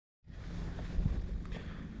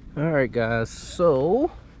All right, guys,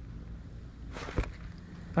 so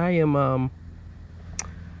I am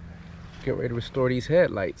getting ready to restore these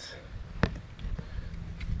headlights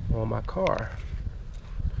on my car.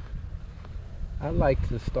 I like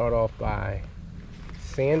to start off by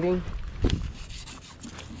sanding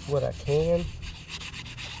what I can.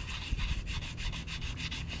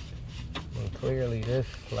 And clearly this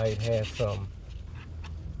light has some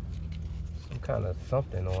kind of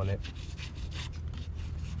something on it.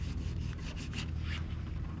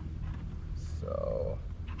 So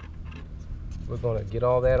we're gonna get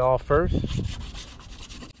all that off first.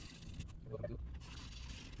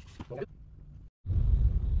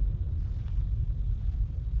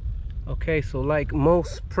 Okay, so like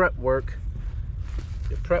most prep work,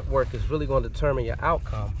 your prep work is really going to determine your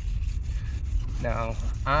outcome. Now,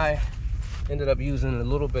 I ended up using a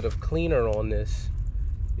little bit of cleaner on this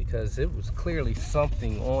because it was clearly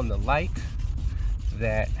something on the light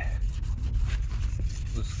that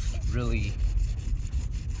was really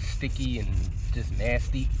sticky and just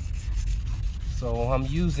nasty. So I'm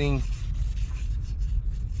using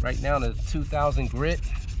right now the 2000 grit,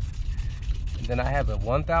 and then I have a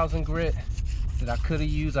 1000 grit that I could have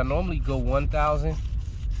used. I normally go 1000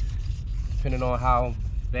 depending on how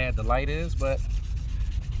bad the light is, but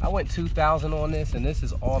I went 2000 on this, and this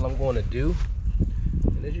is all I'm going to do.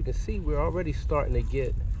 And as you can see, we're already starting to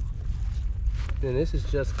get, and this is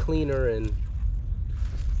just cleaner and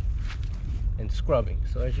scrubbing.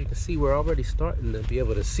 So as you can see, we're already starting to be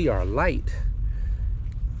able to see our light.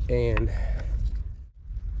 And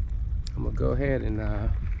I'm gonna go ahead and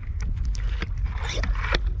I'm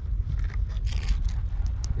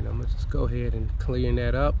gonna just go ahead and clean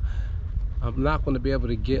that up. I'm not going to be able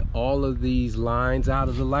to get all of these lines out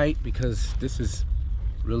of the light because this is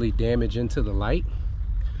really damaging to the light,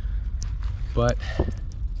 but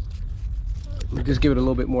let me just give it a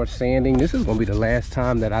little bit more sanding. This is going to be the last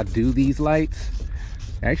time that I do these lights.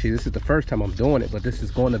 Actually, this is the first time I'm doing it, but this is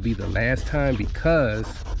going to be the last time because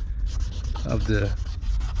of the,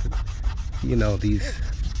 you know, these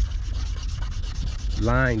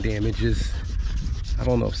line damages. I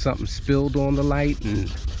don't know if something spilled on the light and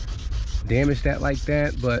damaged that like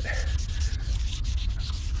that, but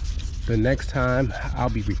the next time I'll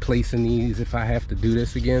be replacing these if I have to do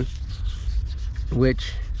this again,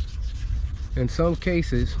 which in some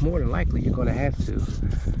cases more than likely you're going to have to.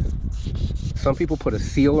 Some people put a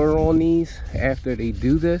sealer on these after they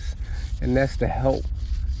do this, and that's to help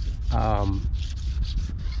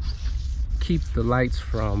keep the lights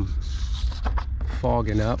from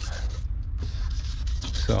fogging up.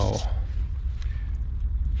 So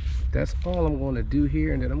that's all I'm going to do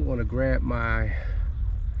here, and then I'm going to grab my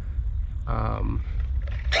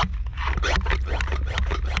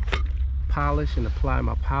polish and apply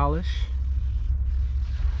my polish.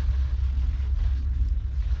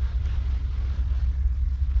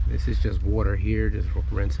 This is just water here, just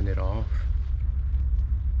rinsing it off.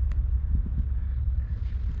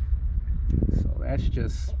 So that's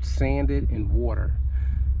just sanded and water.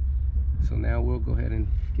 So now we'll go ahead and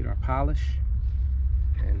get our polish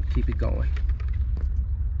and keep it going.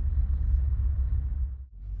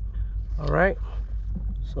 All right,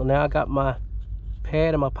 so now I got my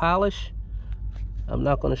pad and my polish. I'm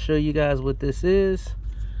not going to show you guys what this is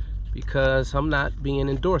because I'm not being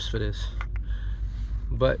endorsed for this,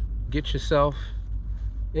 but get yourself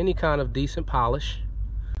any kind of decent polish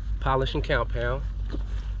and compound,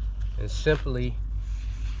 and simply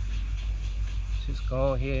just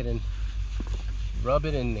go ahead and rub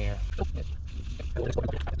it in there.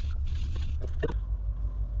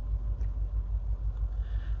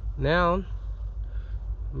 Now I'm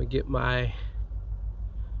gonna get my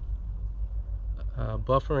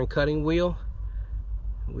buffer and cutting wheel.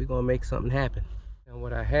 We're gonna make something happen. And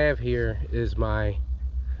what I have here is my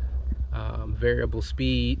variable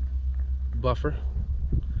speed buffer,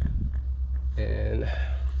 and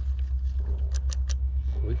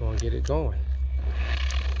we're gonna get it going.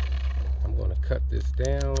 I'm gonna cut this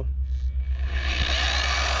down.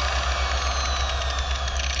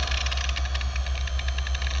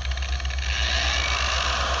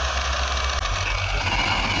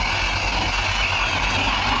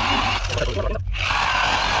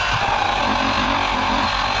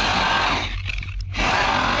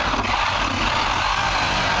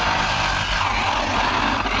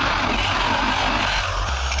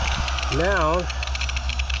 Now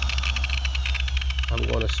I'm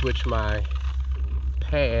going to switch my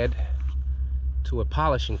pad to a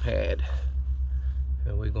polishing pad,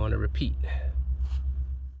 and we're going to repeat.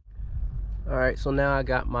 All right, so now I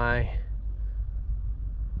got my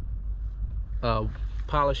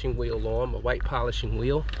polishing wheel on, my white polishing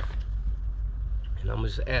wheel. And I'm gonna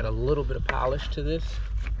just add a little bit of polish to this.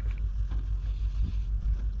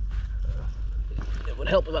 It would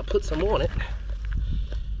help if I put some on it.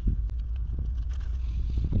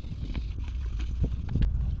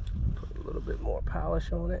 Put a little bit more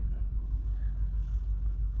polish on it.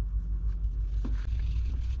 I'm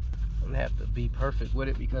gonna have to be perfect with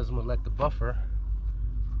it because I'm gonna let the buffer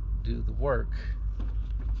do the work.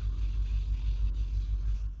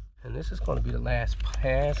 And this is going to be the last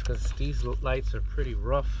pass because these lights are pretty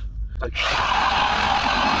rough. Now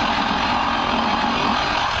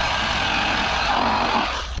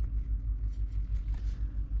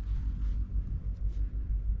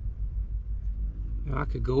I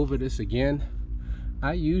could go over this again.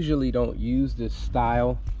 I usually don't use this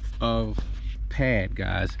style of pad,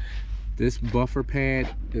 guys. This buffer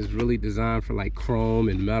pad is really designed for like chrome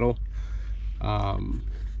and metal.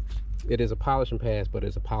 It is a polishing pad, but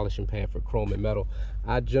it's a polishing pad for chrome and metal.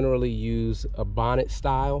 I generally use a bonnet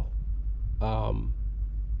style. I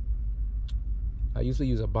usually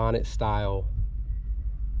use a bonnet style,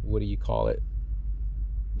 what do you call it,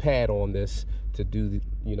 pad on this to do the,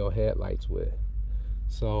 you know, headlights with.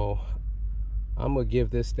 So I'm gonna give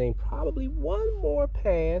this thing probably one more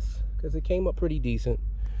pass because it came up pretty decent,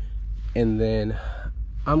 and then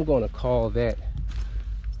I'm gonna call that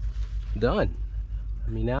done. I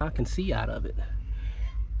mean, now I can see out of it,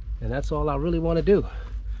 and that's all I really want to do.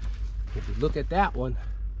 If you look at that one,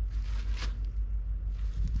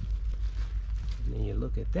 and then you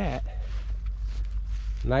look at that,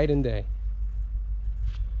 night and day.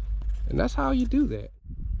 And that's how you do that.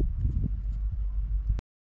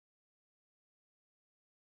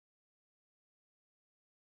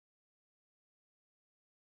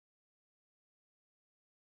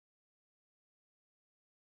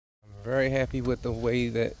 I'm very happy with the way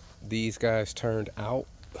that these guys turned out.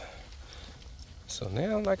 So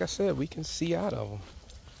now, like I said, we can see out of them.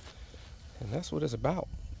 And that's what it's about,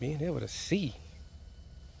 being able to see.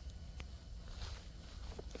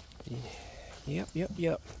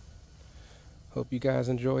 Yep. Hope you guys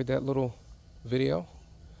enjoyed that little video.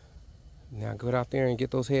 Now go out there and get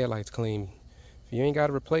those headlights clean. If you ain't got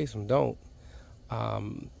to replace them, don't.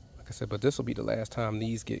 Like I said, but this will be the last time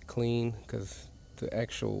these get clean because the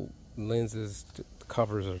actual lenses, the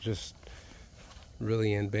covers are just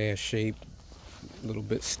really in bad shape. A little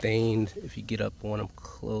bit stained. If you get up on them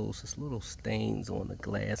close, there's little stains on the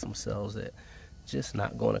glass themselves that just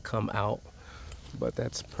not going to come out. But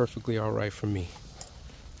that's perfectly all right for me.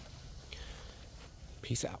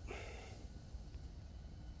 Peace out.